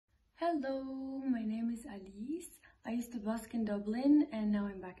Hello, my name is Alice. I used to busk in Dublin and now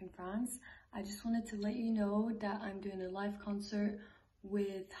I'm back in France. I just wanted to let you know that I'm doing a live concert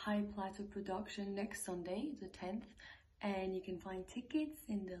with High Plateau Production next Sunday, the 10th, and you can find tickets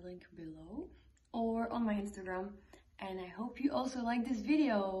in the link below or on my Instagram. And I hope you also like this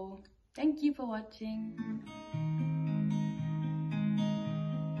video. Thank you for watching.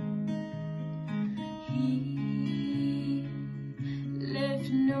 He left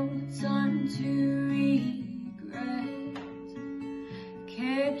no time to regret,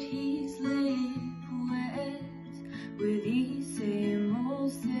 kept his lip wet with the same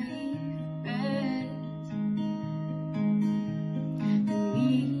old safe bet. And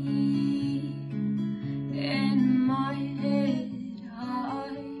me and my head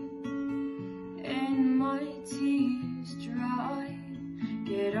high and my tears dry,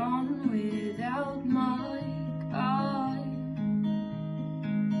 get on without my guy.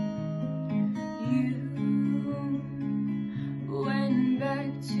 You went back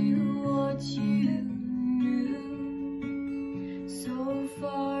to what you knew, so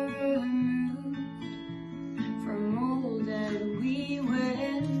far removed from all that we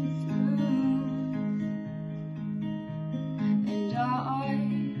went through. And I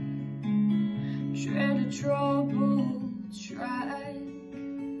tread a troubled track,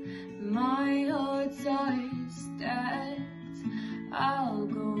 my odds are stacked. I'll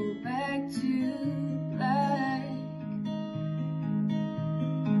go back to black.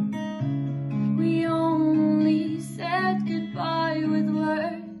 We only said goodbye with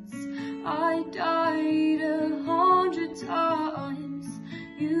words. I died 100 times.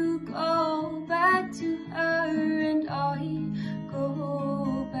 You go back to her and I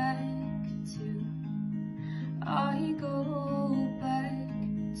go back to, I go back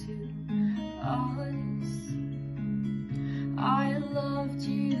to us. I loved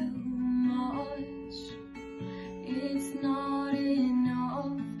you much, it's not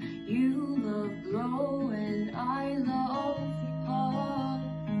enough. You love blow and I love pop.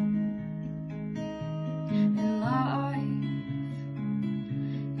 And life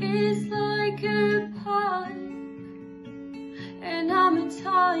is like a pipe, and I'm a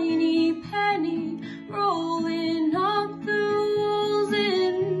tiny penny rolling up the walls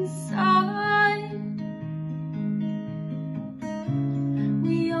inside.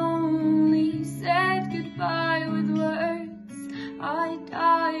 We only said goodbye with words. I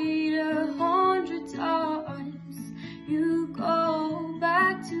died 100 times. You go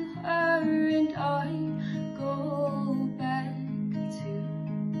back to her and I go back to,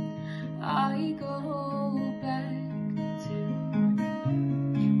 I go back to.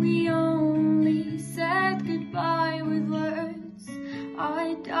 We only said goodbye with words.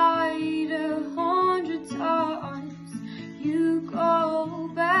 I died 100 times. You go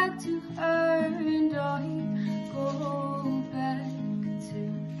back to her and I go back to,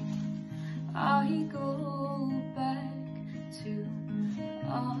 I go back to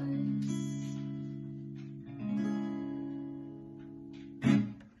us.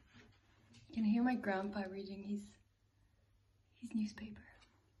 You can hear my grandpa reading his newspaper.